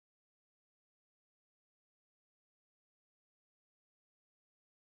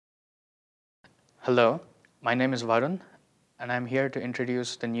Hello, my name is Varun, and I'm here to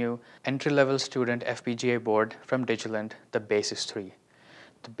introduce the new entry-level student FPGA board from Digilent, the Basys3.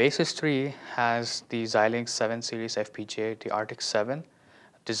 The Basys3 has the Xilinx 7 series FPGA, the Arctic 7,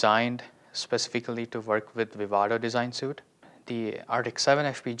 designed specifically to work with Vivado design suite. The Arctic 7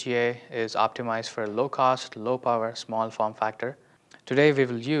 FPGA is optimized for low cost, low power, small form factor. Today we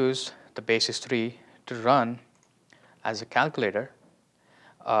will use the Basys3 to run as a calculator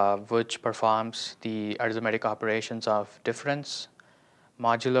which performs the arithmetic operations of difference,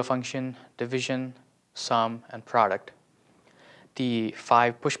 modulo function, division, sum, and product. The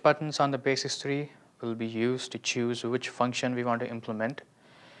 5 push buttons on the Basys3 will be used to choose which function we want to implement.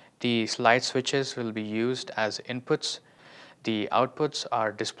 The slide switches will be used as inputs. The outputs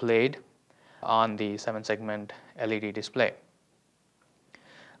are displayed on the 7-segment LED display.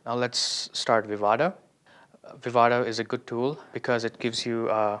 Now let's start Vivado. Vivado is a good tool because it gives you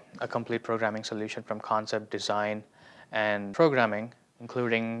a complete programming solution from concept, design, and programming,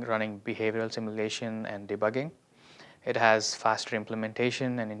 including running behavioral simulation and debugging. It has faster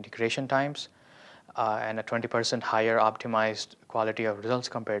implementation and integration times, and a 20% higher optimized quality of results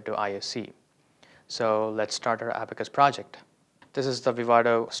compared to ISC. So let's start our Abacus project. This is the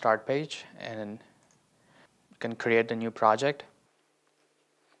Vivado start page, and you can create the new project.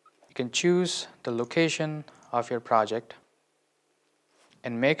 You can choose the location of your project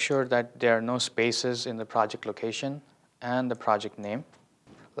and make sure that there are no spaces in the project location and the project name.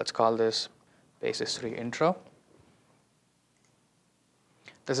 Let's call this Basys3 intro.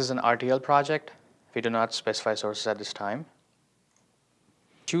 This is an RTL project. We do not specify sources at this time.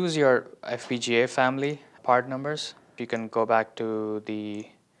 Choose your FPGA family part numbers. You can go back to the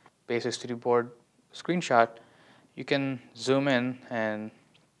Basys3 board screenshot. You can zoom in and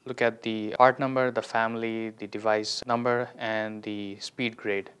look at the part number, the family, the device number, and the speed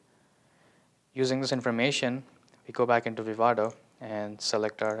grade. Using this information, we go back into Vivado and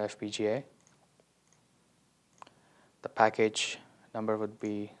select our FPGA. The package number would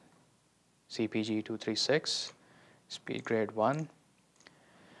be CPG236, speed grade 1.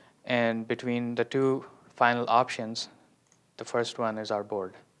 And between the two final options, the first one is our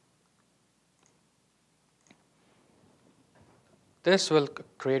board. This will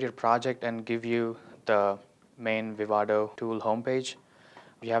create your project and give you the main Vivado tool homepage.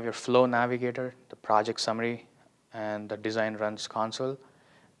 You have your flow navigator, the project summary, and the design runs console.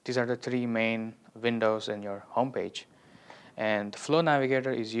 These are the three main windows in your homepage. And the flow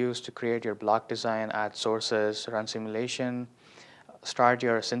navigator is used to create your block design, add sources, run simulation, start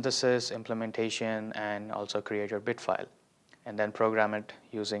your synthesis, implementation, and also create your bit file, and then program it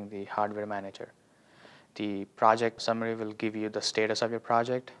using the hardware manager. The project summary will give you the status of your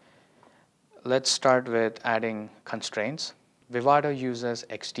project. Let's start with adding constraints. Vivado uses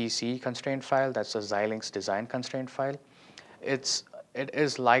XDC constraint file. That's a Xilinx design constraint file. It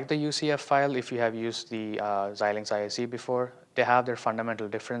is like the UCF file if you have used the Xilinx ISC before. They have their fundamental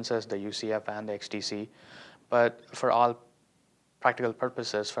differences, the UCF and the XDC. But for all practical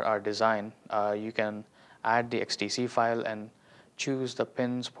purposes for our design, you can add the XDC file and choose the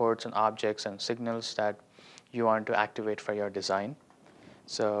pins, ports, and objects and signals that you want to activate for your design.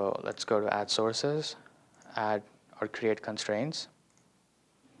 So let's go to add sources, add or create constraints,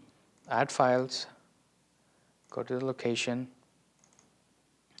 add files, go to the location,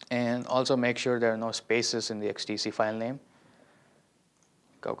 and also make sure there are no spaces in the XDC file name.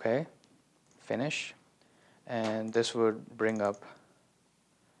 OK, finish, and this would bring up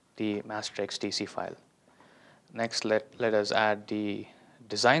the master XDC file. Next, let us add the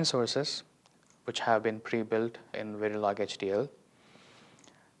design sources, which have been pre-built in Verilog HDL.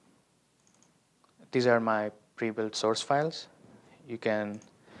 These are my pre-built source files. You can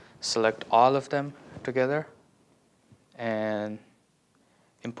select all of them together and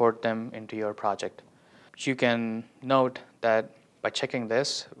import them into your project. You can note that by checking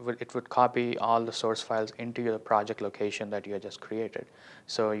this, it would copy all the source files into your project location that you have just created.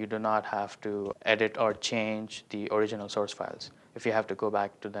 So you do not have to edit or change the original source files if you have to go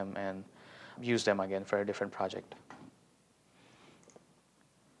back to them and use them again for a different project.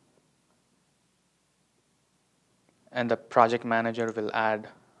 And the project manager will add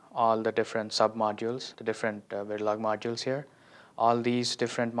all the different sub-modules, the different Verilog modules here. All these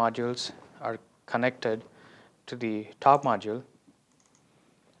different modules are connected to the top module.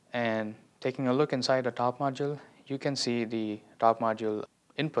 And taking a look inside the top module, you can see the top module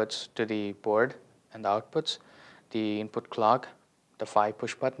inputs to the board and the outputs, the input clock, the 5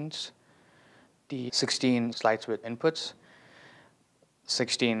 push buttons, the 16 slides with inputs,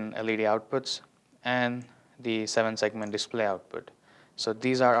 16 LED outputs, and the 7-segment display output. So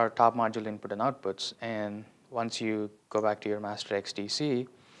these are our top module input and outputs, and once you go back to your master XDC,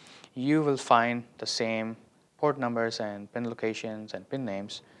 you will find the same port numbers and pin locations and pin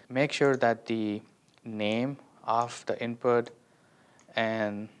names. Make sure that the name of the input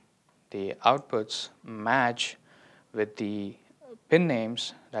and the outputs match with the pin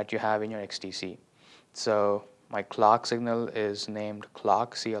names that you have in your XDC. So my clock signal is named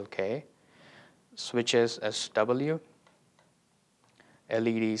clock CLK, switches as W,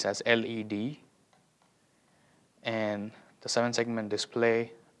 LEDs as LED, and the 7-segment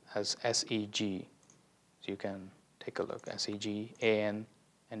display as SEG. So you can take a look, SEG, AN,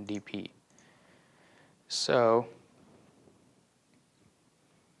 and DP. So,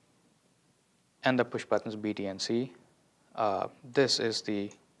 and the push buttons BT and C. This is the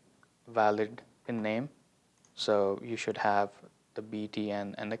valid pin name. So you should have the BT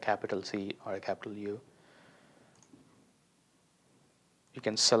and a capital C or a capital U. You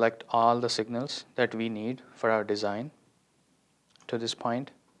can select all the signals that we need for our design to this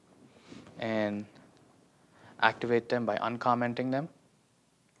point and activate them by uncommenting them.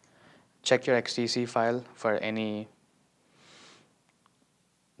 Check your XDC file for any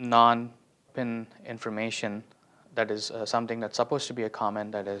non-pin information that is something that's supposed to be a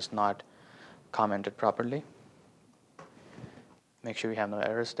comment that is not commented properly. Make sure you have no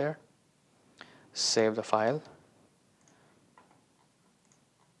errors there. Save the file.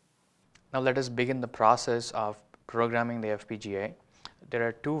 Now let us begin the process of programming the FPGA. There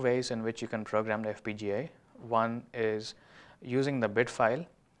are two ways in which you can program the FPGA. One is using the bit file.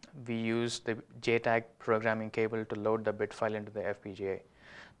 We use the JTAG programming cable to load the bit file into the FPGA.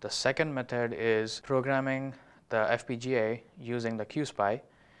 The second method is programming the FPGA using the QSPI.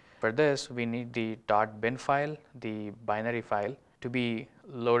 For this, we need the .bin file, the binary file, to be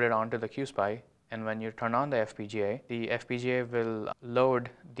loaded onto the QSPI. And when you turn on the FPGA will load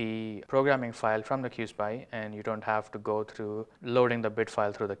the programming file from the QSPI, and you don't have to go through loading the bit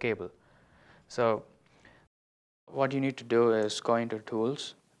file through the cable. So what you need to do is go into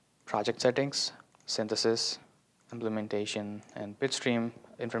Tools, Project Settings, Synthesis, Implementation, and Bitstream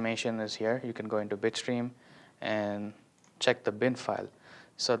information is here. You can go into Bitstream and check the bin file.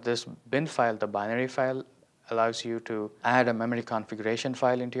 So this bin file, the binary file, allows you to add a memory configuration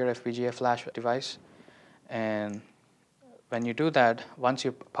file into your FPGA flash device. And when you do that, once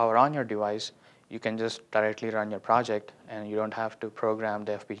you power on your device, you can just directly run your project and you don't have to program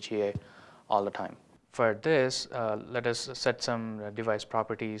the FPGA all the time. For this, let us set some device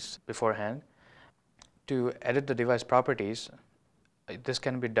properties beforehand. To edit the device properties, this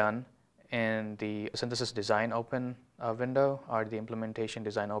can be done in the Synthesis Design Open window or the Implementation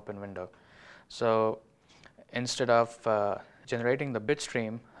Design Open window. So instead of generating the bit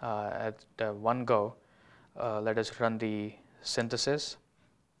stream at one go, let us run the synthesis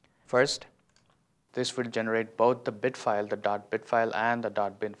first. This will generate both the bit file, the .bit file, and the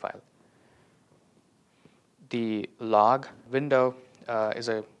 .bin file. The log window is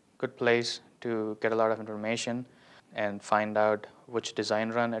a good place to get a lot of information and find out which design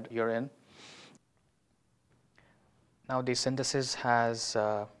run you're in. Now the synthesis has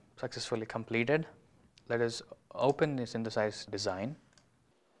successfully completed. Let us open the synthesized design.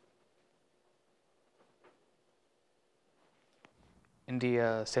 In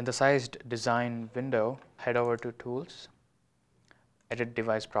the synthesized design window, head over to Tools, Edit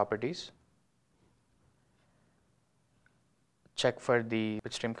Device Properties. Check for the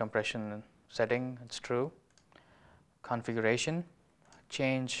bitstream compression setting, it's true. Configuration,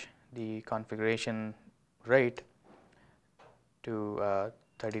 change the configuration rate to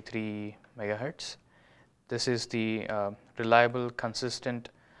 33 megahertz. This is the reliable, consistent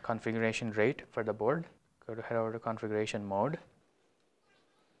configuration rate for the board. Head over to configuration mode.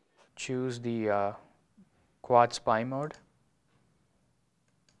 Choose the quad SPI mode.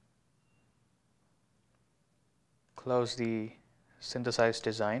 Close the synthesized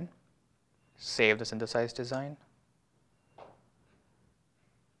design. Save the synthesized design.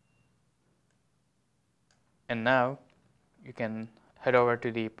 And now you can head over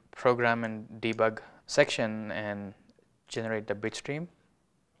to the program and debug section and generate the bit stream.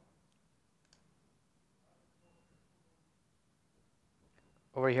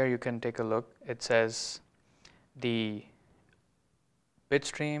 Over here you can take a look. It says the bit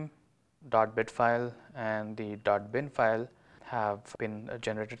stream, .bit file, and the .bin file have been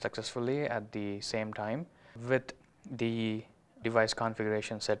generated successfully at the same time with the device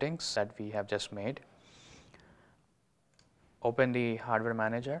configuration settings that we have just made. Open the hardware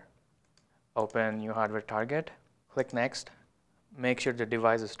manager, open new hardware target, click next, make sure the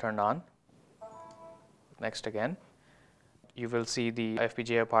device is turned on, next again. You will see the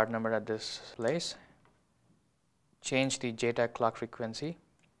FPGA part number at this place. Change the JTAG clock frequency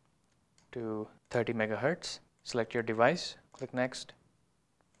to 30 megahertz. Select your device, click Next,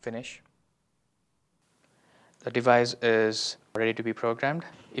 finish. The device is ready to be programmed.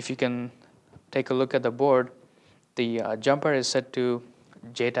 If you can take a look at the board, the jumper is set to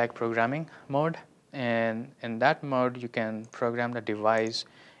JTAG programming mode, and in that mode you can program the device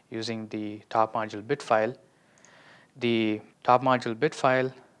using the top module bit file. The top module bit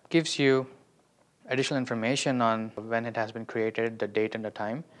file gives you additional information on when it has been created, the date and the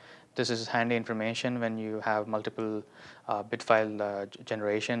time. This is handy information when you have multiple bit file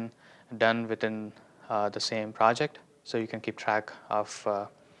generation done within the same project, so you can keep track of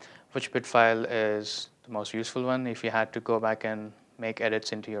which bit file is the most useful one if you had to go back and make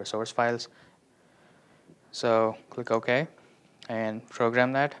edits into your source files. So click OK and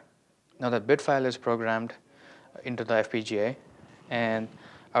program that. Now the bit file is programmed into the FPGA, and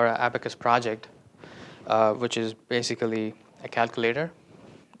our Abacus project, which is basically a calculator,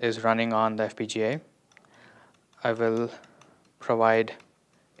 is running on the FPGA. I will provide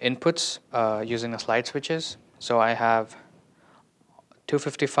inputs using the slide switches. So I have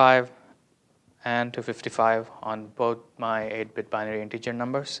 255 and 255 on both my 8-bit binary integer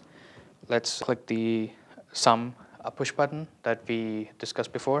numbers. Let's click the sum push button that we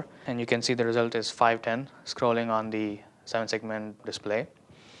discussed before, and you can see the result is 510 scrolling on the 7-segment display.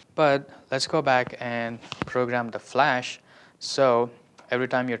 But let's go back and program the flash. So every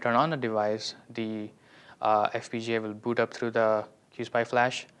time you turn on the device, the FPGA will boot up through the QSPI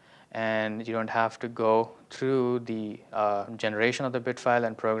flash, and you don't have to go through the generation of the bit file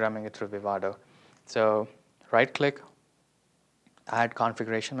and programming it through Vivado. So right click, add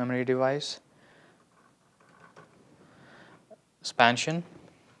configuration memory device, expansion,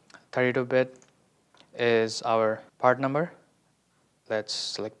 32-bit is our part number. Let's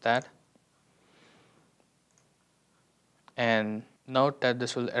select that. And note that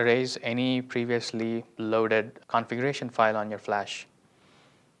this will erase any previously loaded configuration file on your flash.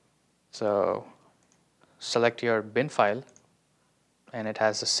 So select your bin file, and it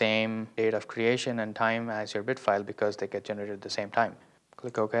has the same date of creation and time as your bit file because they get generated at the same time.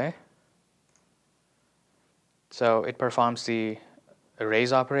 Click OK. So it performs the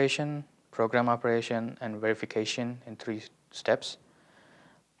erase operation, program operation, and verification in 3 steps.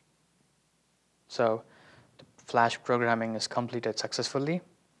 So the flash programming is completed successfully.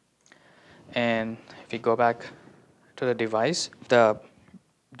 And if you go back to the device, the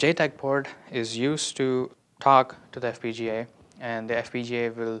JTAG port is used to talk to the FPGA, and the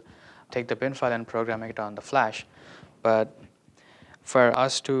FPGA will take the bin file and program it on the flash. But for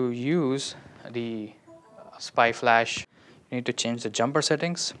us to use the SPI flash, you need to change the jumper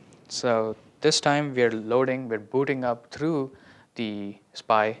settings. So this time we're booting up through the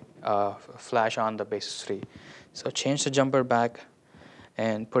SPI flash on the Basys3. So change the jumper back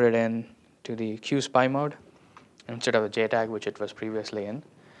and put it in to the QSPI mode instead of the JTAG, which it was previously in.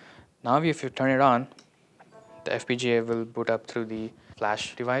 Now if you turn it on, the FPGA will boot up through the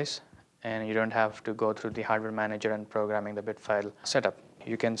flash device, and you don't have to go through the hardware manager and programming the bit file setup.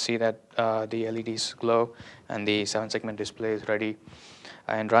 You can see that the LEDs glow and the 7-segment display is ready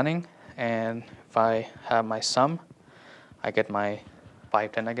and running. And if I have my sum, I get my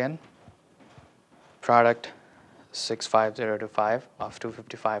 510 again. Product 65025 of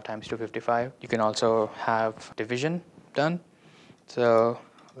 255 times 255. You can also have division done. So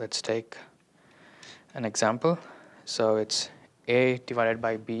let's take an example. So it's A divided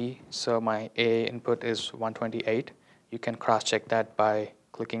by B. So my A input is 128. You can cross-check that by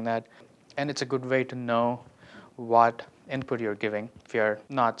clicking that. And it's a good way to know what input you're giving if you're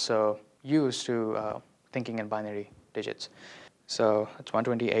not so used to thinking in binary digits. So it's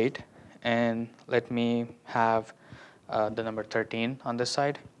 128. And let me have the number 13 on this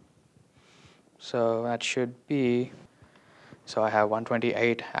side. So that should be, so I have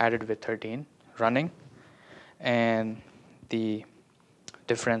 128 added with 13 running. And the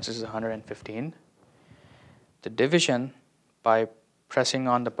difference is 115. The division, by pressing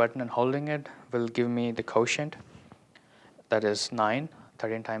on the button and holding it, will give me the quotient. That is 9.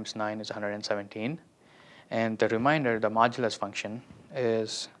 13 times 9 is 117. And the remainder, the modulus function,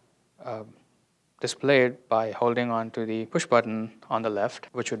 is displayed by holding on to the push button on the left,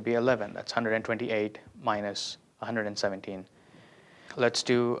 which would be 11. That's 128 minus 117. Let's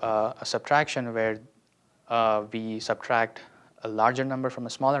do a subtraction where we subtract a larger number from a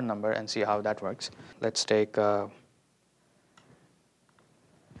smaller number and see how that works. Let's take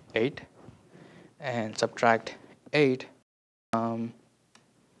 8 and subtract 8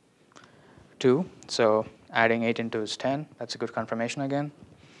 2. So adding 8 into is 10. That's a good confirmation again.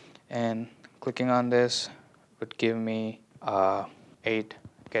 And clicking on this would give me 8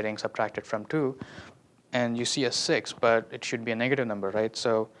 getting subtracted from 2. And you see a 6, but it should be a negative number, right?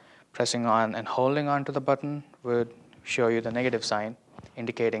 So pressing on and holding on to the button would show you the negative sign,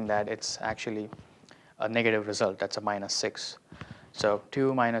 indicating that it's actually a negative result. That's a -6. So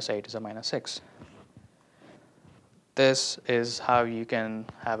 2 minus 8 is a -6. This is how you can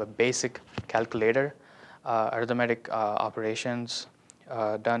have a basic calculator, arithmetic operations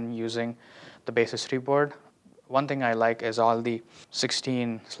done using the Basys3 board. One thing I like is all the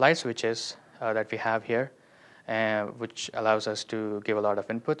 16 slide switches that we have here, which allows us to give a lot of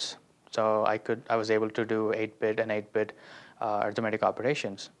inputs. So I was able to do 8-bit and 8-bit arithmetic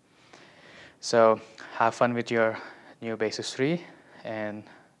operations. So have fun with your new Basys3 and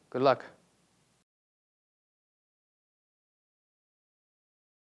good luck.